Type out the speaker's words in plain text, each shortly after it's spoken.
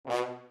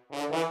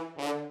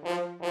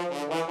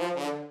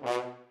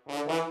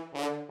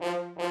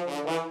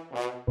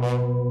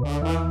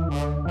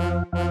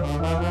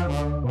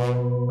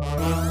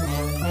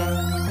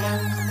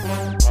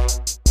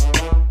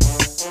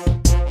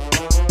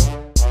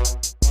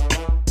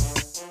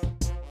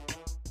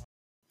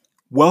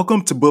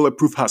Welcome to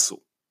Bulletproof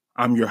Hustle.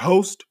 I'm your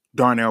host,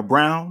 Darnell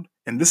Brown,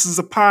 and this is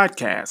a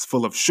podcast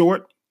full of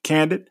short,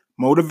 candid,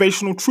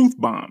 motivational truth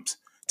bombs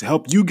to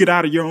help you get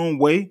out of your own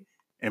way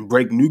and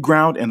break new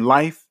ground in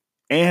life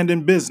and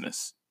in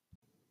business.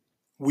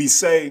 We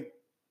say,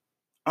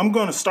 I'm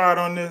going to start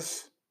on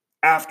this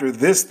after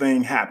this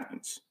thing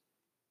happens.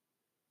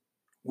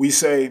 We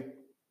say,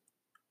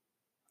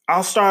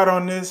 I'll start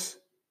on this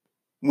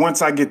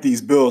once I get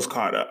these bills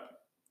caught up.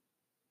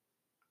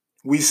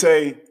 We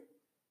say,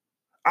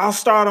 I'll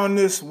start on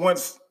this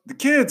once the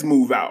kids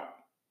move out.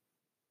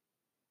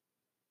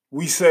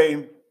 We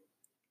say,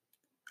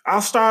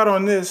 I'll start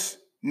on this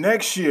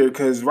next year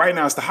because right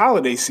now it's the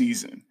holiday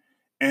season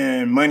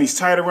and money's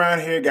tight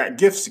around here, got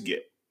gifts to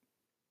get.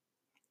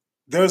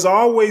 There's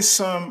always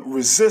some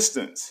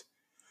resistance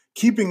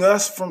keeping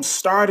us from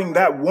starting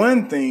that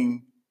one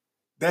thing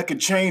that could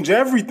change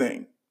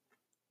everything.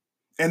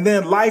 And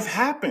then life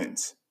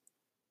happens.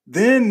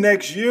 Then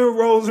next year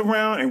rolls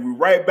around and we're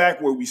right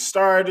back where we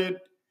started.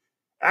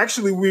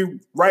 Actually, we're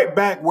right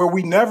back where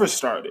we never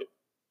started.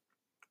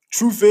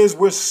 Truth is,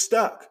 we're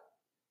stuck.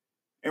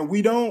 And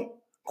we don't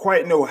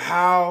quite know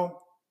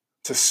how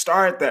to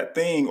start that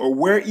thing or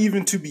where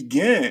even to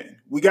begin.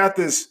 We got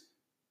this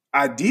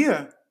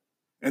idea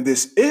and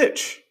this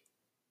itch,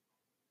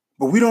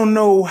 but we don't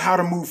know how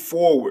to move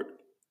forward.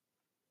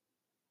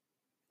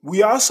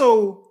 We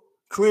also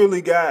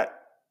clearly got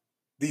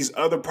these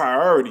other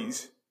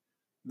priorities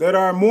that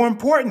are more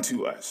important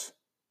to us.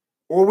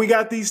 Or we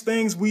got these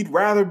things we'd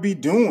rather be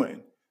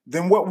doing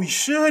than what we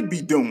should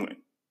be doing.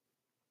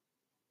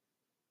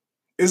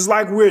 It's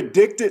like we're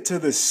addicted to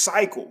this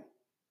cycle,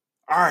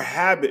 our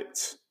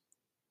habits.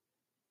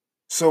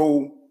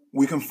 So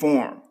we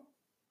conform.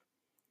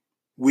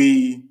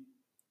 We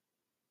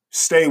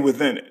stay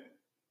within it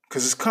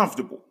because it's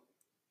comfortable.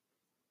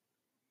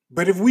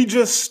 But if we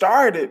just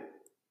started,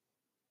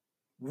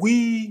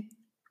 we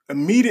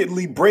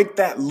immediately break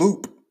that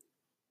loop.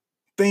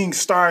 Things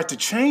start to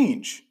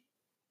change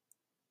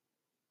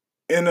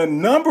in a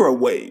number of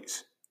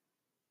ways.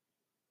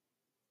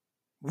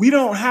 We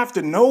don't have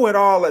to know it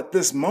all at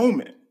this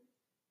moment.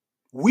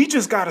 We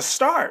just got to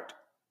start.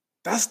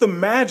 That's the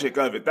magic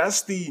of it.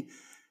 That's the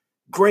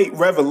great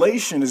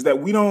revelation, is that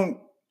we don't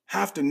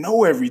have to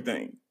know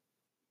everything.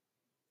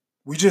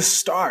 We just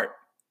start.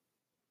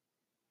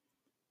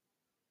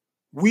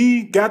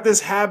 We got this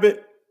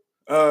habit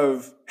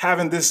of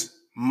having this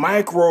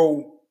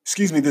macro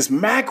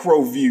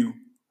view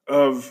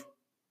of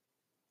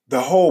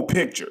the whole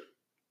picture.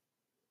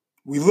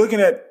 We're looking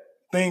at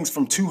things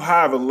from too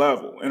high of a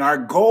level, and our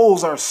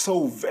goals are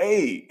so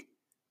vague,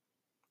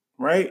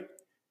 right?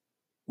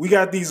 We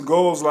got these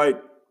goals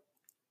like,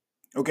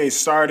 okay,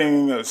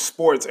 starting a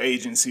sports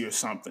agency or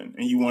something,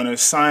 and you want to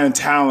sign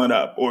talent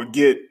up or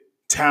get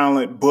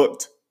talent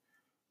booked,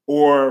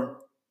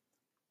 or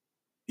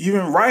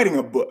even writing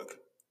a book.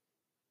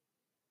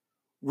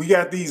 We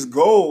got these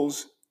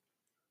goals,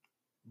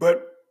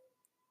 but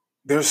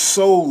they're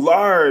so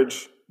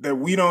large that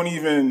we don't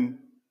even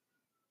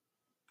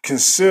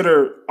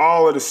consider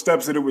all of the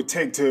steps that it would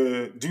take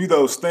to do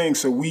those things.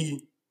 So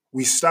we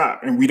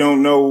stop and we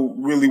don't know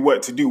really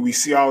what to do. We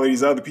see all of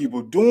these other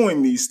people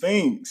doing these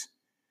things,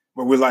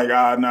 but we're like,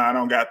 no, I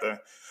don't got the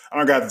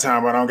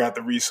time, I don't got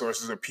the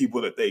resources or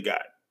people that they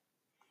got.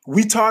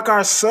 We talk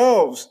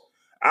ourselves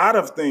out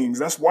of things.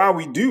 That's why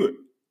we do it.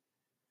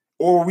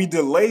 Or we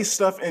delay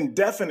stuff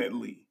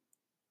indefinitely,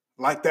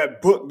 like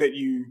that book that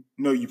you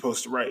know you're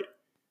supposed to write.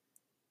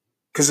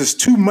 Because it's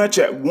too much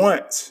at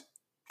once,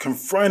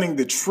 confronting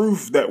the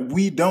truth that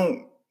we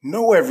don't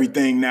know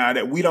everything now,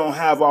 that we don't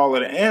have all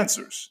of the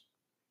answers.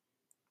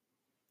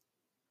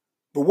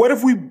 But what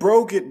if we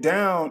broke it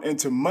down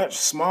into much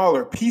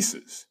smaller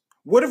pieces?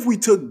 What if we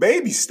took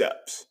baby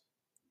steps?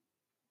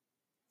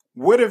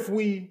 What if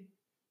we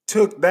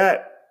took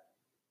that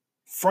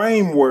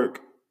framework,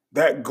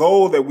 that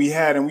goal that we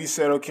had, and we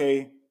said,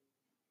 okay,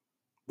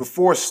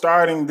 before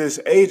starting this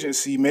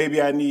agency,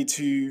 maybe I need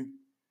to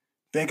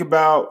think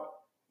about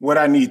what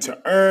I need to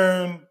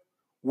earn,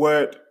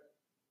 what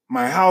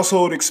my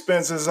household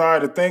expenses are,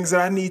 the things that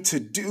I need to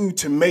do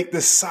to make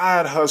this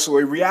side hustle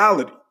a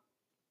reality.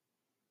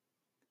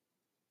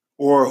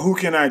 Or who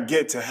can I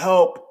get to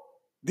help?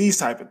 These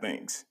type of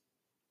things.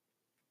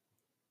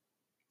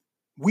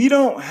 We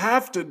don't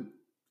have to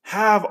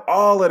have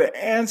all of the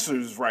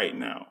answers right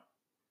now.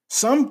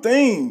 Some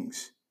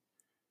things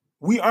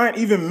we aren't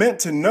even meant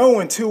to know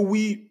until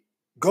we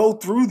go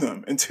through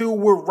them, until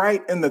we're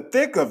right in the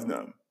thick of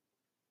them.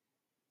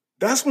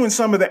 That's when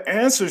some of the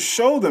answers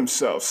show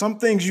themselves. Some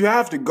things you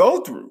have to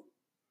go through.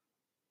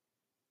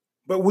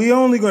 But we're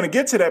only going to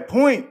get to that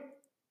point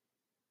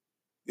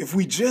if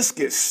we just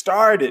get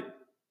started.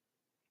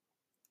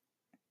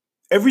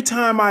 Every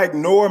time I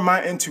ignore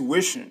my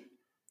intuition,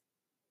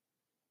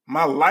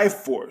 my life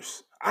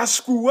force, I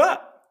screw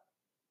up.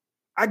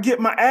 I get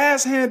my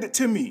ass handed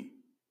to me.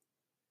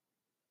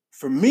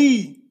 For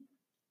me,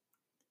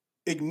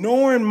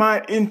 ignoring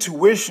my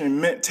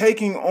intuition meant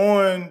taking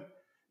on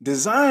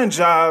design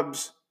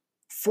jobs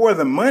for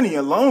the money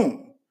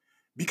alone.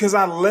 because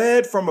I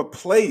led from a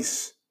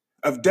place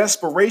of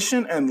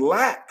desperation and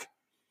lack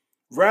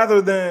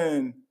rather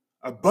than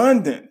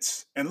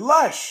abundance and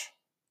lush.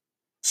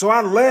 So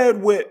I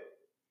led with,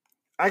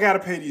 I got to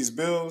pay these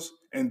bills,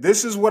 and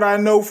this is what I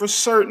know for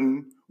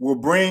certain will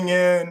bring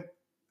in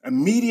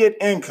immediate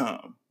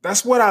income.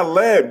 That's what I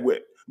led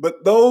with.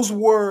 But those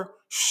were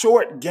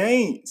short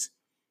gains,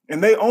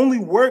 and they only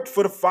worked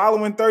for the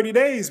following 30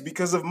 days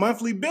because of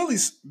monthly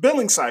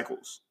billing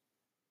cycles.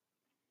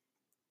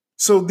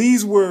 So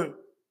these were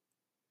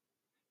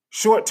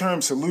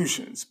short-term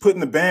solutions, putting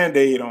the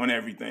Band-Aid on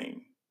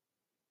everything.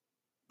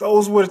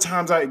 Those were the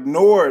times I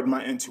ignored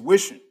my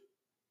intuition.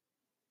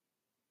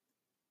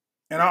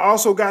 And I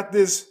also got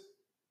this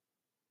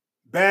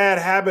bad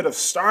habit of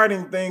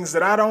starting things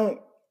that I don't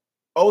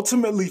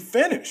ultimately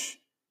finish.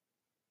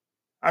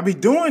 I be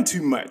doing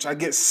too much. I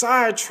get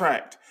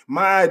sidetracked.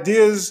 My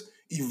ideas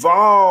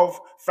evolve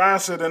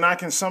faster than I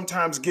can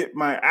sometimes get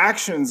my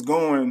actions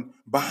going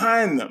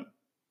behind them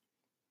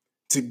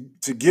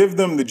to give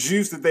them the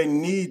juice that they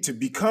need to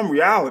become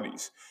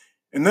realities.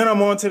 And then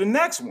I'm on to the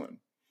next one.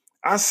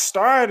 I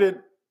started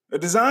a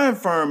design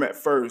firm at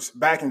first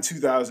back in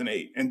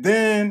 2008, and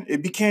then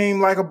it became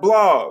like a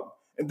blog.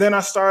 And then I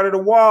started a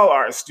wall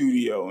art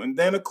studio, and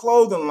then a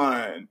clothing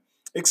line,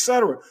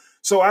 etc.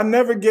 So I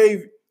never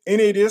gave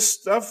any of this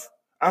stuff,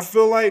 I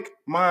feel like,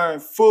 my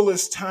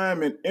fullest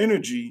time and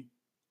energy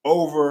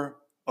over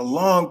a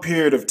long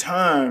period of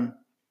time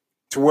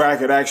to where I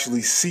could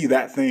actually see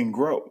that thing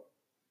grow.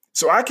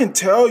 So I can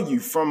tell you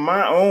from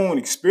my own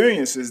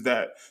experiences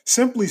that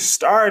simply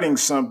starting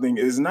something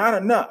is not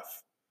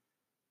enough,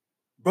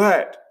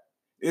 but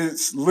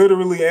it's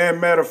literally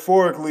and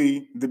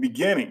metaphorically the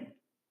beginning.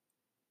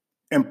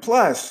 And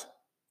plus,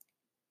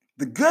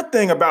 the good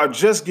thing about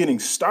just getting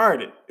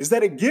started is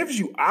that it gives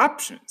you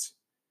options.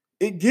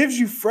 It gives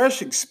you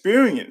fresh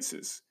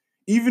experiences.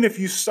 Even if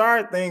you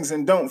start things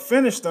and don't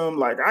finish them,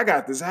 like I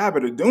got this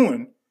habit of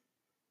doing,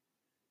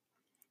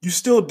 you're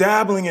still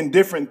dabbling in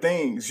different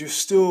things. You're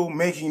still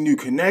making new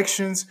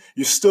connections.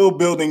 You're still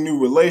building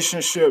new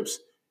relationships.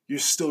 You're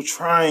still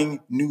trying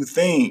new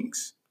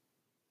things.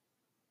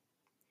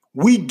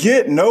 We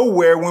get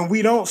nowhere when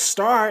we don't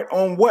start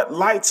on what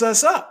lights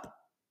us up.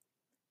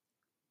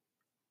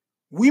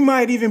 We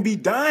might even be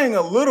dying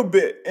a little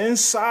bit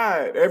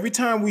inside every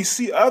time we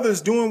see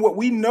others doing what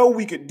we know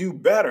we could do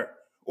better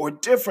or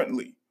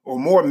differently or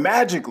more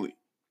magically.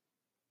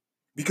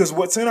 Because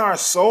what's in our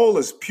soul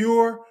is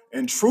pure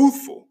and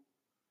truthful.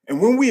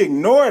 And when we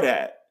ignore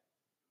that,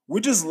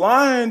 we're just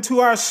lying to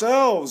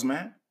ourselves,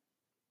 man.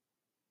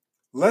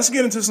 Let's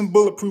get into some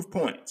bulletproof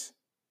points.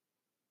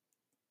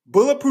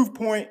 Bulletproof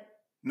point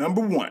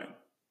number 1.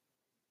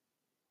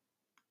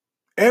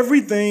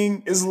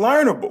 Everything is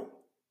learnable.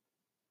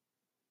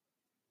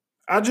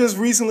 I just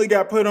recently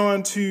got put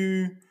on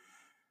to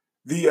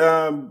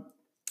the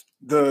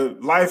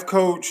life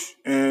coach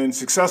and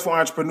successful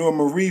entrepreneur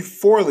Marie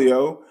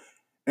Forleo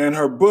and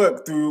her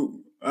book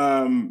through,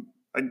 I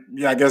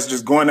guess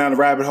just going down the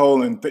rabbit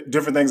hole and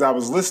different things I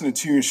was listening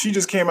to. And she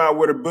just came out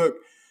with a book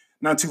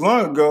not too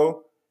long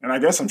ago, and I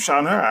guess I'm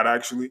shouting her out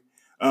actually,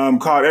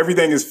 called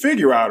Everything is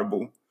Figure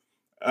Outable,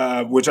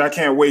 which I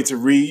can't wait to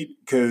read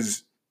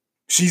because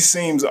she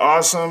seems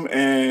awesome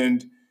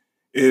and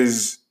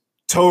is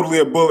totally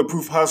a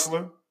bulletproof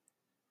hustler.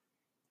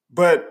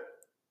 But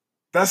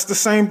that's the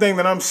same thing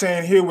that I'm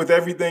saying here with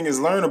Everything is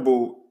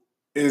Learnable,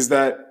 is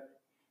that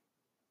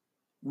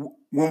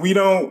when we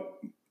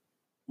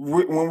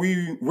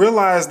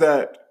realize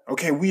that,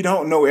 okay, we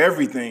don't know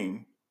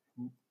everything,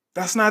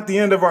 that's not the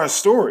end of our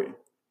story.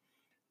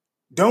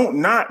 Don't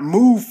not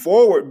move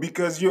forward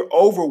because you're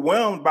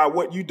overwhelmed by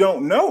what you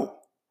don't know.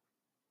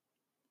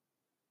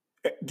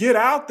 Get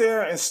out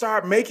there and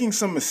start making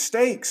some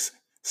mistakes.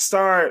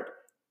 Start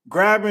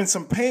grabbing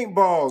some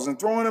paintballs and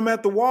throwing them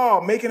at the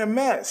wall, making a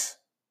mess.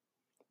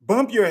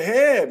 Bump your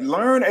head,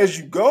 learn as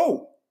you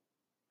go.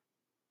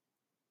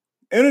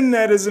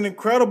 Internet is an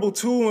incredible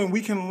tool, and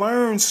we can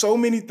learn so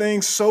many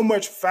things so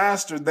much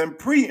faster than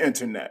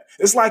pre-internet.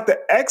 It's like the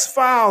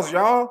X-Files,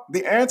 y'all.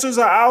 The answers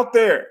are out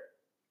there.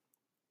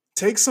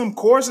 Take some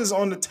courses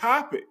on the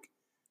topic.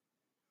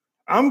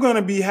 I'm going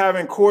to be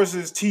having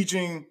courses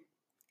teaching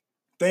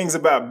things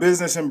about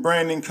business and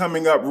branding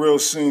coming up real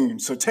soon.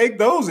 So take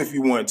those if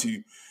you want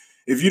to.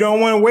 If you don't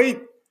want to wait,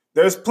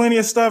 there's plenty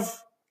of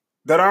stuff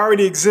that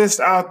already exists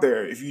out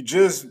there if you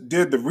just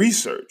did the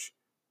research.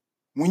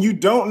 When you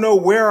don't know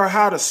where or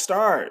how to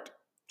start,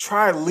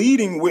 try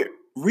leading with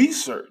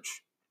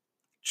research.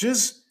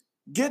 Just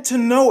get to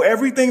know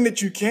everything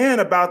that you can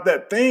about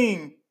that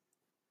thing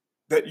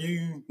that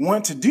you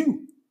want to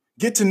do.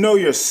 Get to know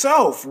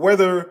yourself,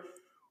 whether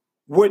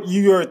what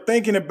you are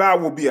thinking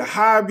about will be a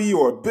hobby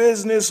or a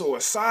business or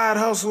a side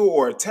hustle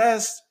or a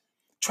test.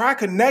 Try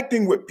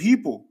connecting with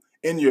people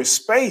in your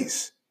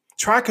space.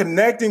 Try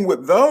connecting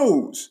with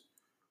those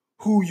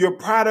who your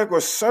product or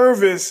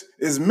service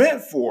is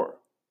meant for.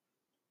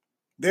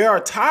 There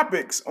are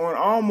topics on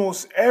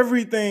almost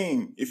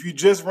everything. If you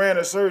just ran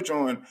a search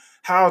on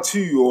how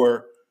to,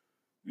 or,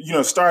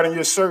 starting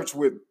your search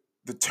with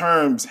the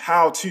terms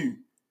how to.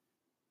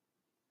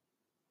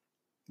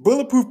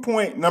 Bulletproof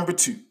point number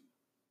 2.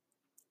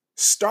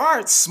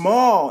 Start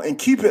small and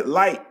keep it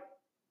light.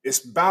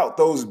 It's about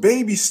those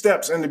baby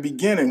steps in the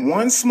beginning.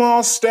 One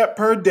small step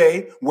per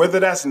day, whether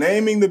that's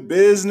naming the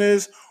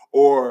business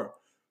or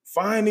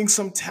finding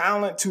some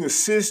talent to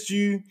assist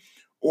you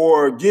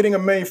or getting a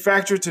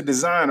manufacturer to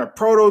design a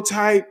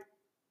prototype.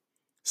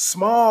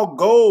 Small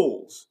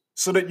goals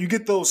so that you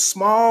get those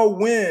small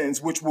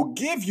wins, which will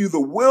give you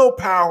the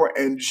willpower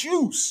and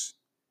juice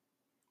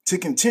to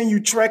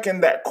continue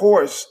trekking that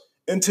course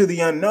into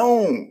the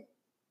unknown.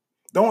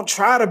 Don't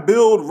try to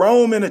build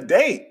Rome in a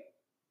day.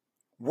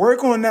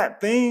 Work on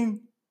that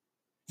thing.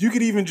 You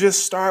could even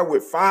just start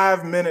with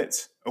 5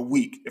 minutes a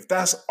week. If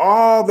that's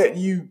all that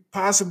you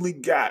possibly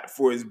got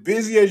for as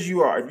busy as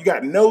you are, if you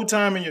got no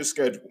time in your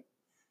schedule,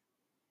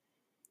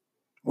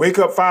 wake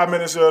up 5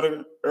 minutes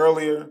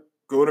earlier,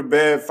 go to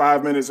bed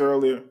 5 minutes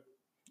earlier,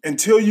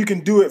 until you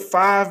can do it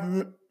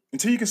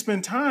until you can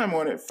spend time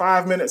on it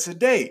 5 minutes a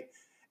day.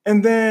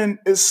 And then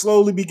it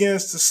slowly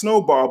begins to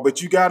snowball,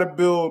 but you got to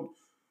build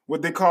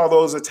what they call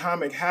those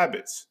atomic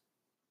habits.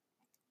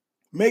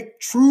 Make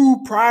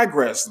true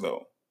progress,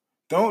 though.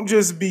 Don't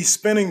just be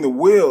spinning the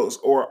wheels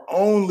or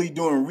only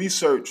doing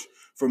research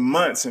for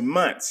months and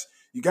months.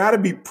 You got to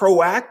be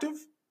proactive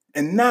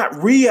and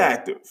not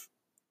reactive.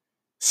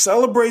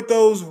 Celebrate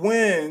those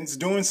wins,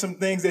 doing some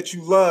things that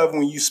you love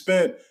when you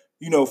spent,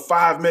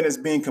 5 minutes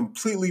being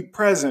completely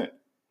present,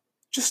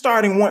 just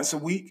starting once a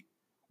week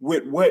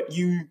with what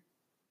you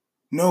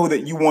know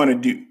that you want to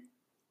do.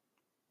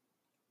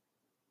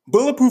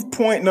 Bulletproof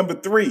point number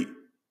 3.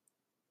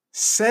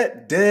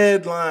 Set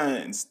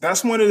deadlines.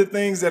 That's one of the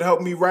things that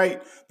helped me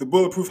write The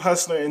Bulletproof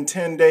Hustler in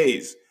 10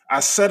 days. I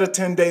set a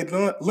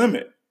 10-day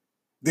limit.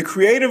 The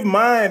creative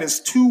mind is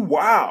too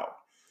wild.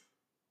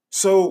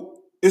 So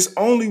it's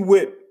only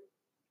with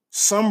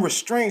some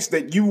restraints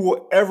that you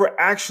will ever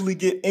actually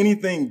get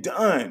anything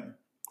done.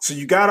 So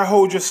you got to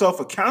hold yourself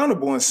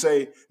accountable and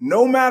say,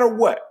 no matter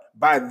what,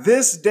 by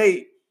this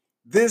date,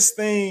 this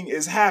thing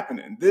is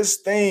happening. This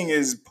thing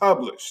is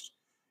published.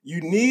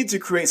 You need to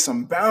create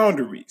some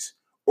boundaries,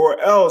 or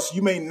else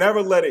you may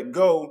never let it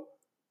go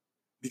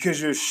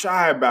because you're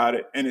shy about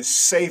it and it's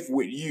safe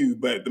with you.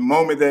 But the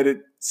moment that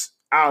it's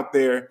out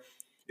there,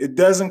 it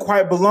doesn't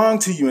quite belong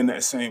to you in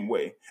that same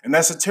way. And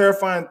that's a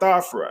terrifying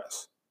thought for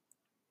us.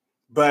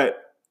 But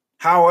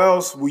how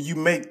else will you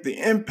make the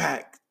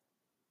impact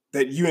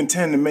that you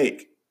intend to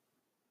make?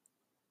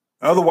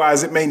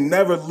 Otherwise, it may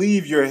never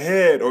leave your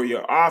head or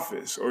your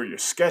office or your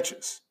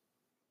sketches.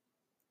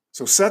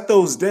 So set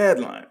those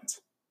deadlines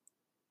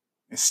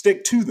and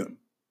stick to them.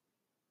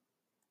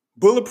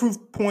 Bulletproof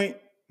point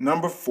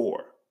number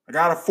 4. I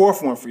got a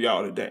 4th one for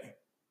y'all today.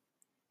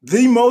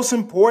 The most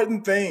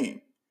important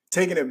thing,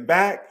 taking it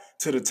back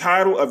to the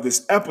title of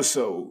this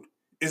episode,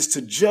 is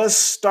to just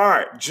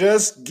start.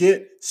 Just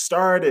get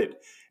started.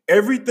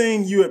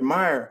 Everything you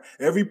admire,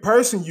 every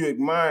person you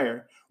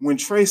admire, when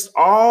traced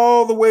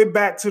all the way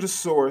back to the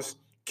source,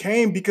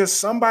 came because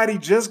somebody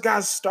just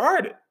got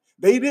started.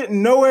 They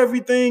didn't know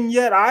everything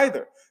yet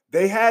either.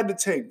 They had to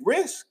take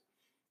risks.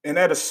 And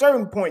at a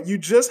certain point, you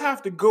just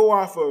have to go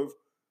off of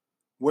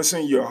what's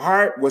in your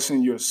heart, what's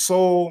in your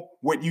soul,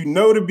 what you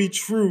know to be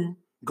true.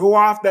 Go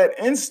off that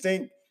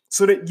instinct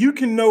so that you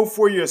can know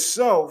for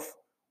yourself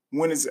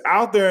when it's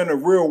out there in the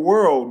real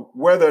world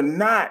whether or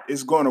not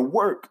it's going to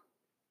work.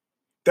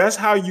 That's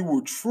how you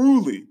will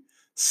truly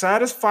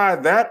satisfy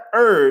that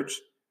urge,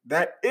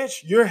 that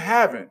itch you're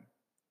having.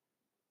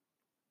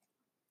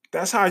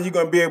 That's how you're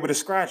going to be able to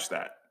scratch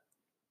that.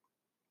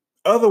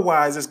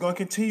 Otherwise, it's going to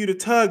continue to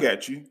tug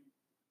at you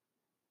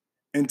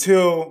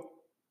until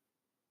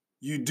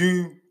you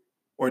do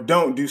or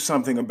don't do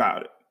something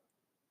about it.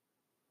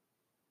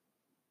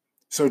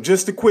 So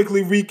just to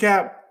quickly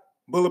recap,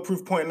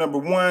 bulletproof point number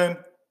 1,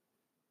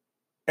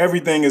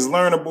 everything is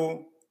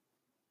learnable.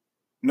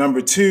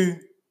 Number 2,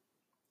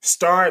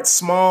 start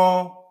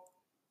small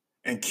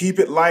and keep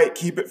it light,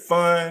 keep it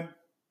fun.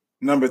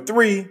 Number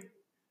 3,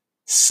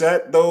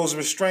 set those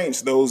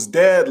restraints, those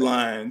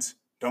deadlines.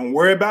 Don't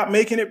worry about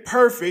making it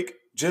perfect.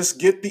 Just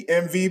get the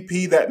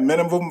MVP, that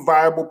minimum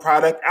viable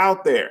product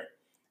out there.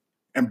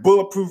 And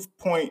bulletproof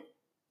point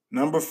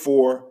number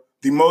 4,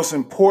 the most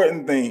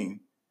important thing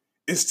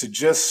is to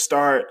just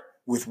start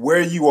with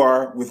where you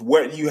are, with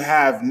what you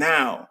have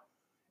now.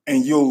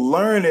 And you'll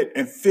learn it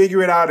and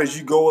figure it out as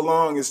you go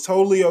along. It's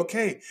totally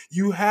okay.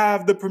 You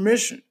have the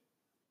permission.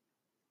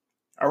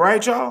 All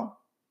right, y'all?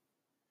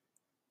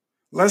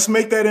 Let's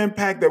make that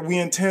impact that we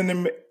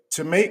intend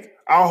to make.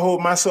 I'll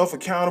hold myself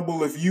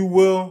accountable if you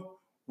will.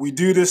 We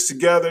do this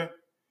together.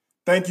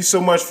 Thank you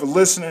so much for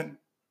listening.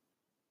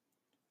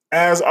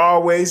 As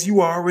always,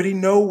 you already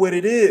know what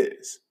it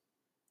is.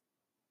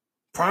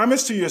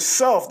 Promise to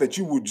yourself that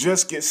you will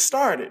just get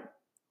started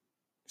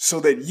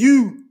so that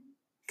you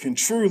can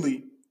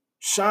truly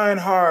shine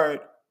hard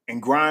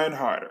and grind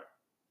harder.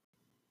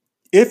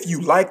 If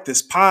you like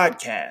this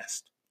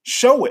podcast,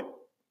 show it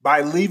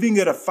by leaving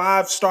it a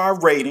 5-star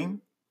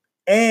rating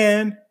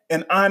and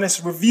an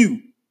honest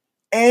review.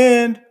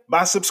 and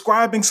by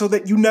subscribing so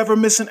that you never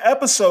miss an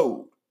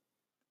episode.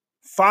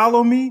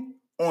 Follow me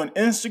on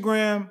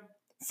Instagram,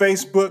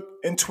 Facebook,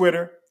 and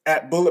Twitter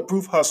at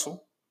Bulletproof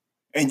Hustle.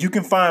 And you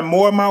can find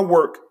more of my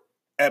work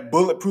at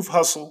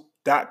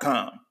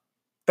bulletproofhustle.com.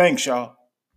 Thanks, y'all.